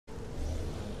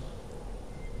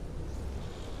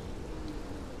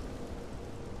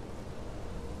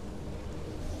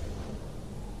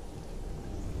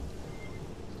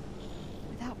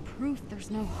proof there's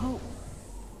no hope.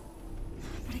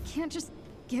 But I can't just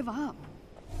give up.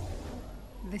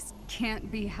 This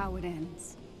can't be how it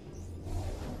ends. This is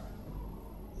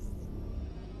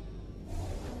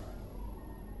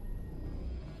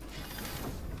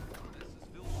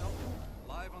Phil Shelton,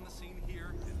 live on the scene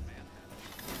here in Manhattan.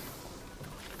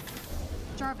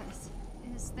 Jarvis,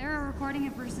 is there a recording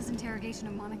of Bruce's interrogation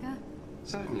of Monica?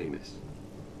 Certainly, miss.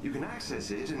 You can access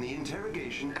it in the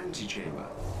interrogation antechamber.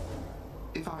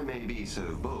 If I may be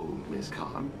so bold, Miss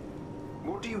Khan,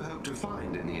 what do you hope to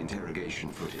find in the interrogation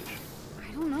footage?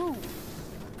 I don't know.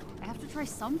 I have to try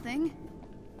something.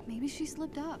 Maybe she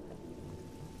slipped up.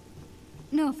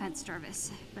 No offense, Jarvis,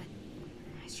 but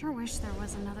I sure wish there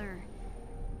was another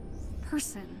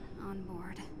person on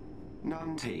board.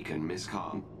 None taken, Miss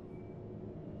Khan.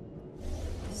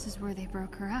 This is where they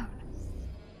broke her out.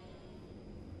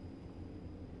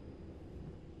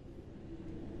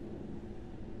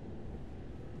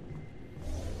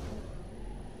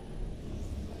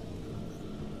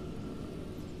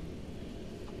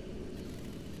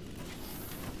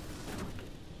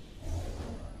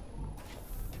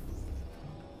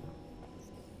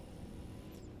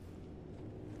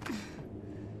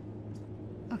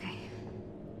 Okay.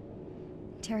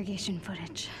 Interrogation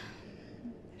footage.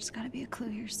 There's gotta be a clue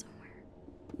here somewhere.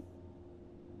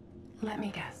 Let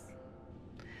me guess.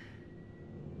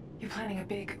 You're planning a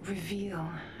big reveal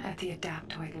at the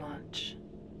Adaptoid launch.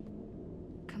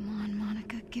 Come on,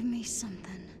 Monica, give me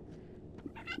something.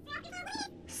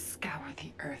 Scour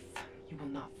the Earth. You will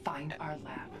not find our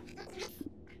lab.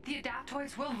 The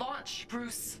Adaptoids will launch,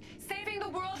 Bruce. Saving the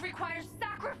world requires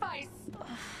sacrifice.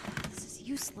 This is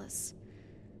useless.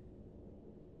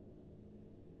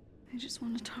 I just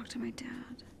want to talk to my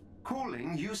dad.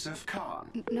 Calling Yusuf Khan.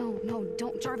 No,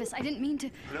 don't, Jarvis. I didn't mean to.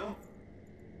 Hello?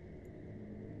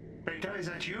 Beta, is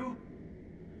that you?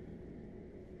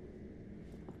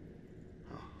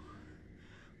 Oh.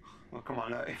 Well, come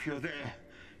on, if you're there,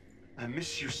 I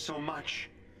miss you so much.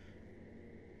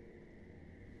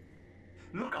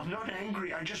 Look, I'm not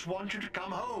angry. I just want you to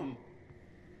come home.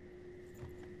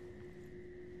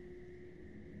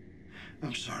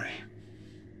 I'm sorry.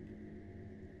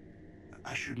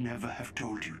 I should never have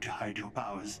told you to hide your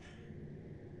powers.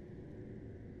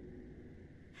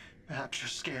 Perhaps you're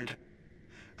scared,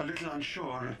 a little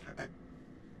unsure.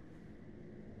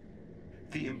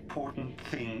 The important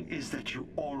thing is that you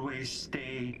always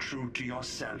stay true to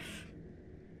yourself.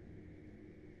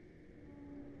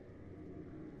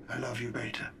 I love you,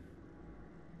 Beta.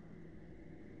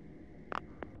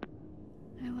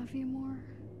 I love you more.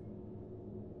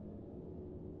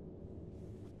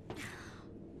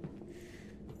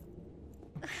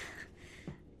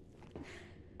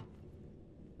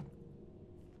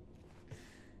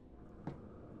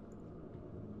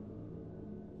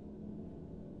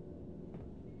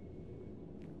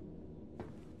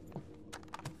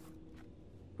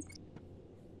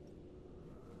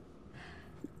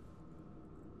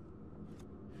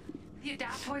 The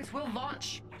Adaptoids will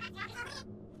launch.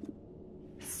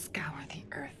 Scour the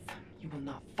Earth. You will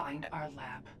not find our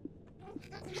lab.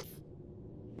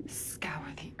 Scour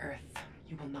the Earth.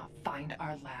 You will not find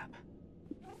our lab.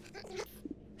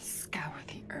 Scour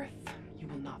the Earth. You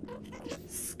will not.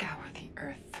 Scour the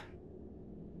Earth.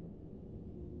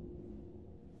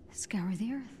 Scour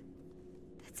the Earth.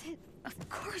 That's it. Of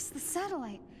course, the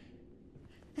satellite.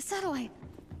 The satellite.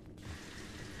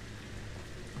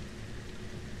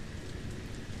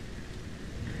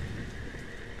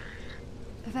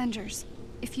 Avengers,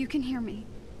 if you can hear me,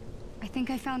 I think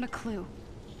I found a clue.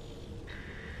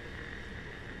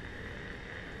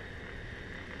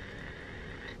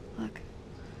 Look,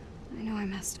 I know I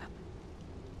messed up.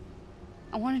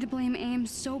 I wanted to blame AIM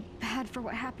so bad for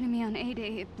what happened to me on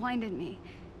A-Day, it blinded me.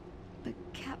 But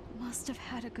Cap must have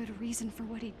had a good reason for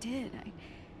what he did.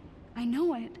 I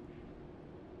know it.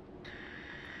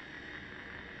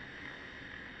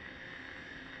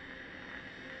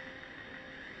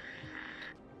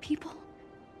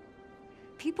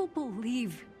 People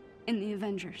believe in the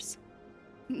Avengers.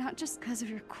 Not just because of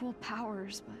your cool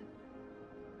powers,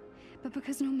 but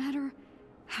because no matter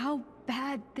how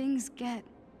bad things get,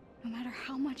 no matter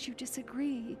how much you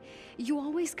disagree, you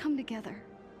always come together.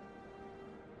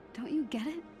 Don't you get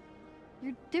it?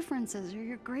 Your differences are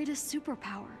your greatest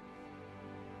superpower.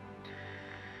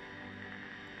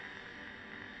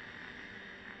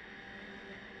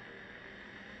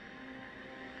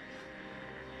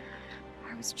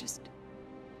 I was just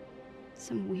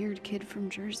some weird kid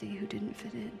from Jersey who didn't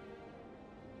fit in.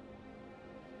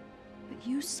 But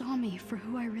you saw me for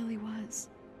who I really was.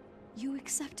 You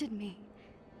accepted me.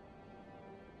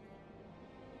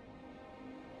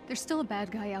 There's still a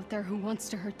bad guy out there who wants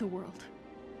to hurt the world.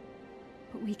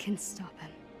 But we can stop him.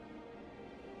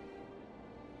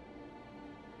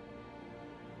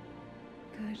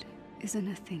 Good isn't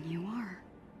a thing you are.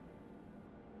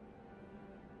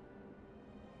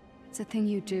 It's a thing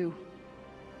you do.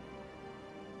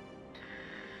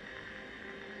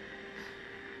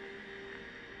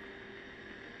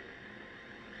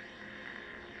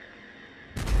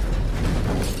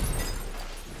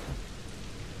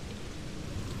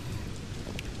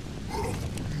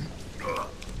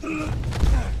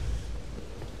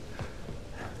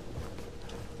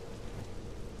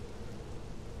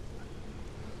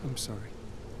 I'm sorry.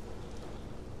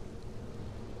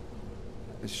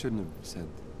 I shouldn't have said.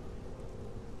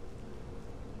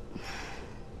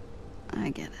 I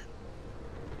get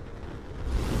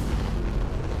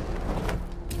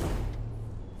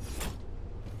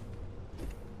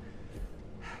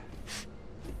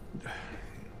it.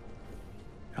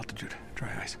 Altitude,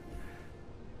 dry ice.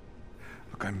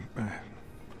 Look, I'm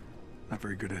not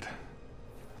very good at.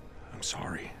 I'm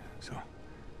sorry, so.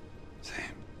 Same.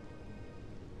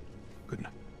 Good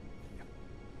enough. Yeah.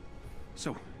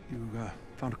 So, you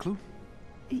found a clue?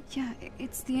 Yeah,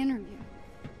 it's the interview.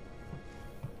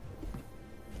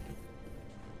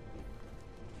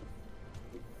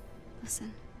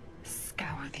 Listen.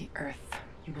 Scour the Earth.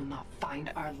 You will not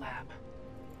find our lab.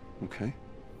 Okay.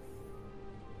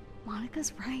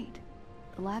 Monica's right.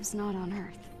 The lab's not on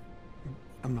Earth.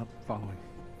 I'm not following.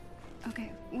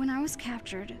 Okay, when I was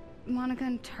captured, Monica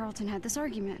and Tarleton had this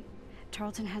argument.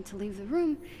 Tarleton had to leave the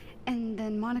room, and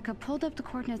then Monica pulled up the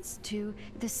coordinates to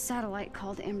this satellite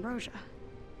called Ambrosia.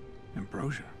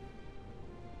 Ambrosia?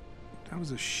 That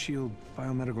was a SHIELD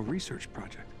biomedical research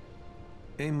project.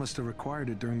 AIM must have required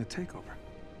it during the takeover.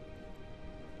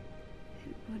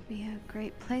 It would be a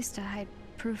great place to hide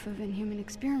proof of inhuman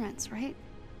experiments, right?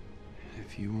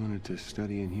 If you wanted to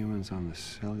study inhumans on the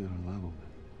cellular level,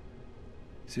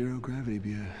 zero gravity would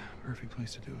be a perfect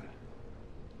place to do it.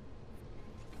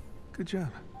 Good job.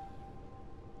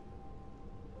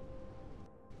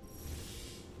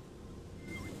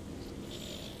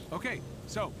 Okay,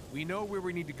 so we know where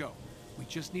we need to go. We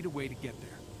just need a way to get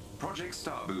there. Project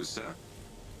Starboost, sir.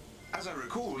 As I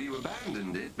recall, you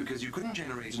abandoned it because you couldn't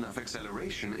generate enough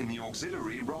acceleration in the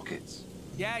auxiliary rockets.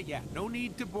 Yeah, no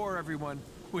need to bore everyone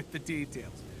with the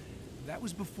details. That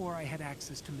was before I had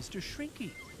access to Mr.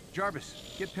 Shrinky.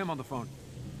 Jarvis, get Pym on the phone.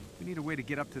 We need a way to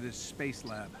get up to this space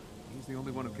lab. He's the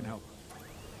only one who can help.